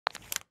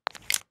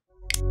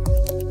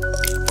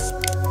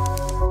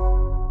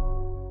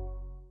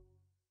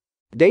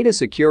Data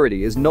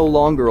security is no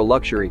longer a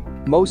luxury.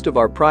 Most of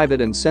our private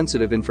and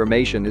sensitive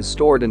information is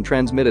stored and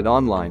transmitted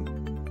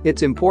online.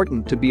 It's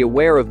important to be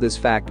aware of this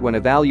fact when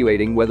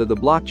evaluating whether the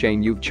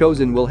blockchain you've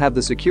chosen will have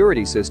the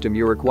security system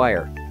you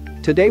require.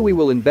 Today we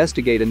will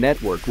investigate a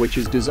network which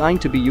is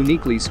designed to be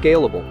uniquely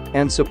scalable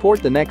and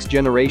support the next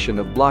generation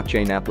of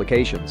blockchain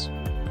applications.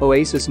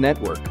 Oasis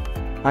Network.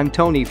 I'm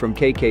Tony from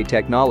KK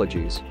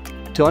Technologies.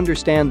 To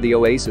understand the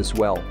Oasis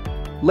well,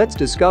 let's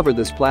discover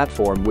this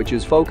platform which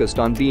is focused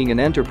on being an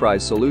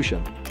enterprise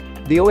solution.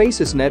 The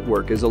Oasis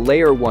Network is a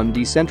Layer 1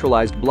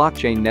 decentralized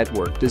blockchain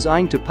network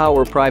designed to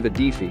power private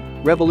DeFi,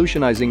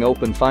 revolutionizing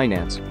open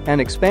finance and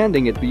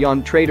expanding it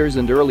beyond traders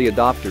and early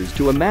adopters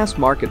to a mass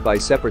market by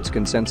separates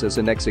consensus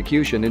and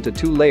execution into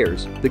two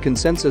layers, the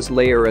consensus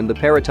layer and the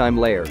ParaTime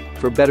layer,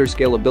 for better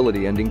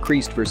scalability and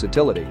increased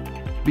versatility.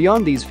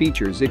 Beyond these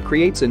features, it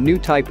creates a new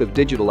type of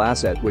digital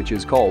asset which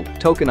is called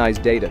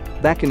tokenized data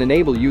that can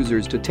enable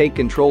users to take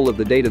control of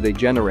the data they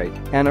generate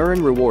and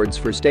earn rewards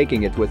for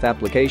staking it with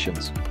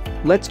applications.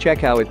 Let's check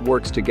how it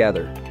works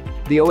together.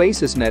 The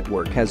Oasis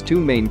network has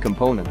two main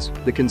components,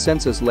 the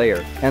consensus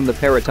layer and the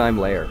ParaTime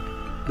layer.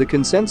 The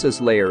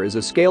consensus layer is a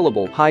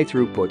scalable,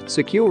 high-throughput,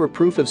 secure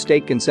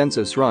proof-of-stake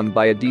consensus run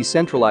by a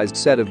decentralized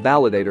set of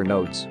validator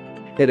nodes.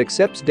 It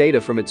accepts data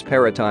from its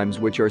paratimes,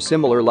 which are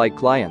similar like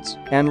clients,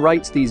 and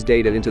writes these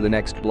data into the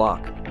next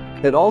block.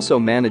 It also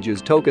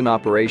manages token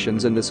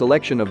operations and the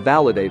selection of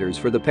validators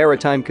for the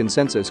ParaTime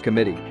Consensus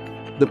Committee.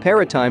 The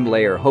ParaTime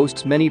layer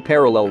hosts many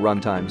parallel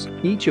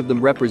runtimes, each of them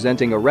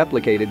representing a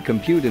replicated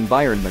compute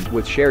environment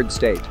with shared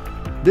state.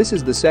 This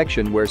is the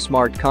section where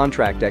smart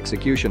contract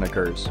execution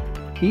occurs.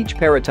 Each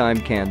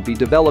paratime can be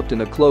developed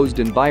in a closed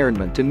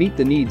environment to meet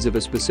the needs of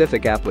a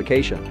specific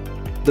application.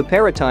 The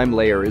ParaTime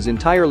layer is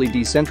entirely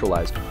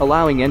decentralized,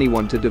 allowing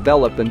anyone to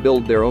develop and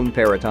build their own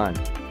paratime.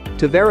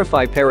 To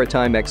verify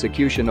paratime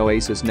execution,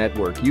 Oasis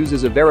Network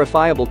uses a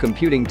verifiable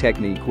computing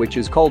technique which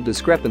is called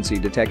discrepancy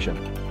detection.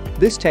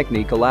 This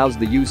technique allows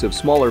the use of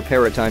smaller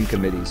paratime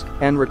committees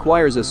and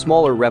requires a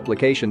smaller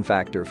replication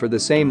factor for the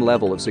same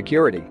level of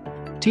security.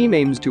 Team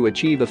aims to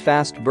achieve a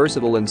fast,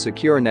 versatile and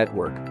secure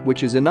network,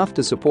 which is enough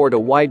to support a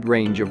wide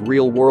range of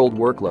real-world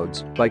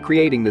workloads by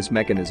creating this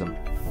mechanism.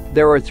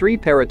 There are 3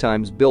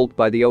 paratimes built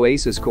by the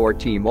Oasis core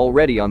team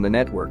already on the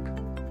network.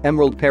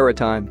 Emerald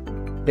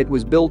Paratime. It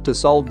was built to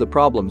solve the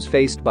problems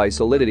faced by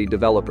Solidity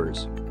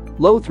developers.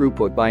 Low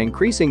throughput by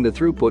increasing the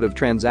throughput of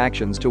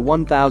transactions to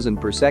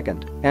 1,000 per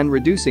second and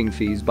reducing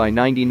fees by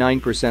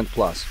 99%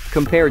 plus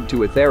compared to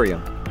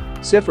Ethereum.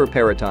 Cipher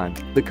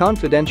Paratime, the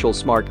confidential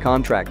smart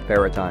contract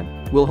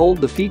paratime, will hold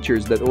the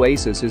features that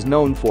Oasis is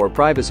known for,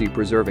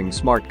 privacy-preserving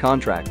smart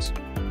contracts.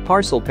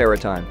 Parcel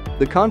Paratime,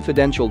 the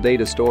confidential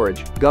data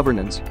storage,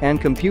 governance,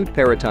 and compute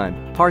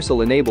paratime.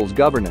 Parcel enables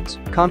governance,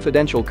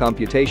 confidential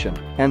computation,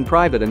 and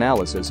private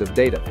analysis of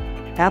data.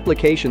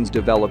 Applications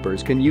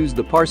developers can use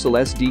the Parcel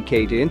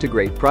SDK to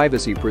integrate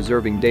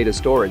privacy-preserving data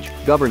storage,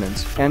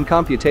 governance, and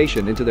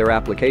computation into their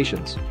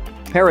applications.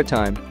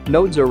 ParaTime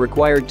nodes are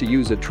required to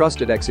use a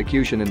trusted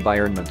execution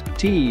environment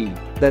 (TE)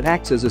 that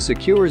acts as a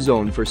secure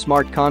zone for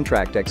smart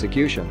contract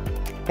execution.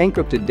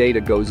 Encrypted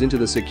data goes into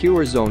the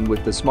secure zone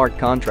with the smart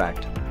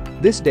contract.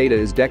 This data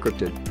is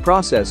decrypted,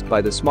 processed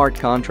by the smart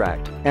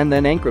contract, and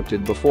then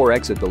encrypted before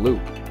exit the loop.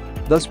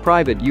 Thus,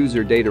 private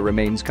user data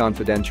remains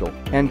confidential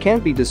and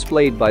can't be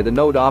displayed by the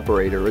node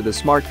operator or the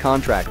smart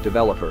contract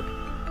developer.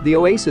 The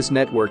Oasis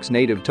network's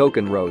native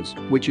token ROSE,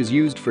 which is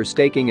used for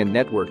staking and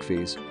network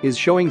fees, is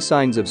showing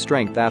signs of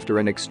strength after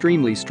an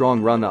extremely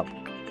strong run-up.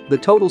 The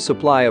total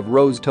supply of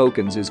ROSE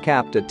tokens is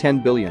capped at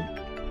 10 billion.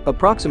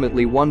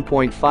 Approximately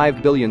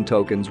 1.5 billion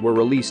tokens were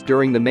released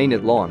during the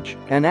mainnet launch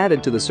and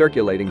added to the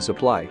circulating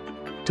supply.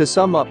 To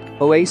sum up,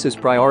 Oasis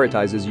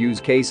prioritizes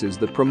use cases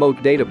that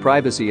promote data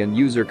privacy and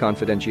user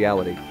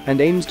confidentiality and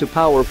aims to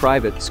power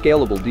private,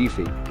 scalable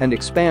DeFi and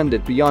expand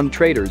it beyond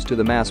traders to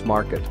the mass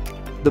market.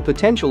 The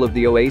potential of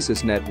the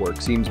Oasis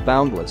network seems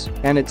boundless,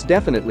 and it's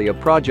definitely a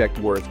project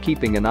worth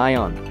keeping an eye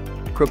on.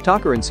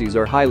 Cryptocurrencies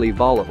are highly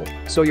volatile,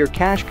 so your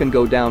cash can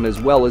go down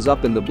as well as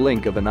up in the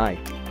blink of an eye.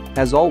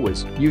 As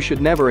always, you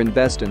should never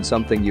invest in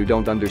something you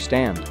don't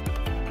understand.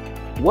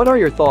 What are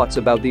your thoughts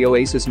about the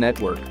Oasis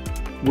network?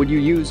 Would you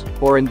use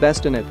or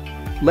invest in it?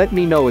 Let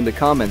me know in the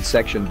comments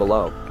section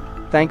below.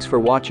 Thanks for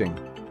watching.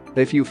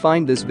 If you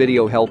find this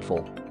video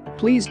helpful,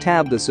 please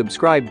tap the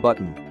subscribe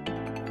button